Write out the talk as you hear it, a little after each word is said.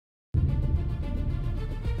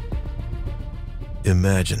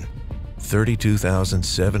Imagine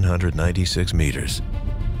 32,796 meters,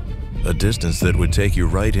 a distance that would take you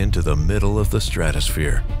right into the middle of the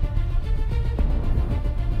stratosphere.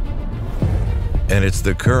 And it's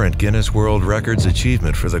the current Guinness World Records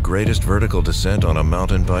achievement for the greatest vertical descent on a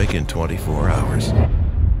mountain bike in 24 hours.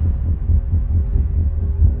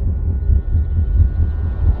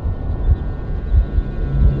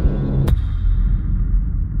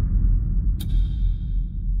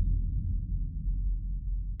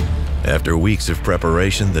 After weeks of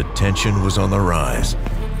preparation, the tension was on the rise.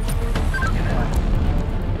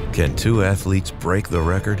 Can two athletes break the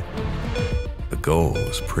record? The goal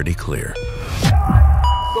was pretty clear.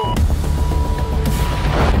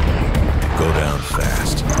 Go down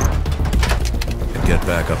fast and get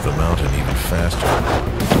back up the mountain even faster.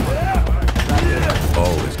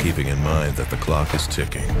 Always keeping in mind that the clock is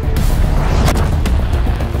ticking.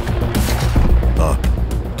 Up,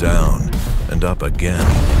 down, and up again.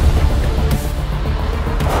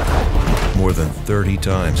 More than 30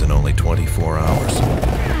 times in only 24 hours.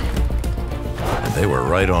 And they were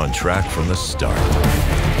right on track from the start.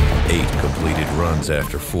 8 completed runs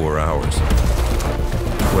after 4 hours.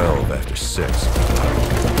 12 after 6. 18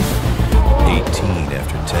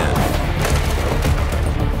 after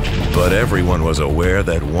 10. But everyone was aware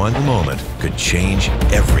that one moment could change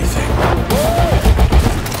everything.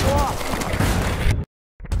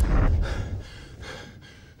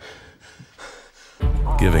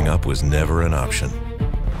 Giving up was never an option,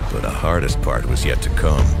 but the hardest part was yet to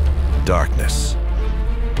come. Darkness,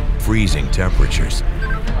 freezing temperatures,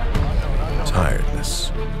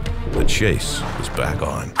 tiredness. The chase was back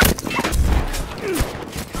on.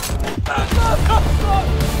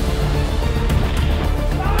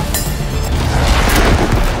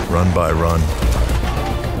 Run by run,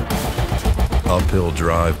 uphill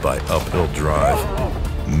drive by uphill drive,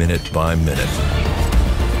 minute by minute.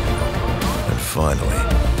 And finally,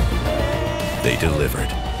 they delivered.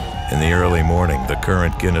 In the early morning, the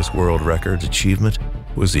current Guinness World Records achievement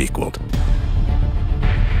was equaled.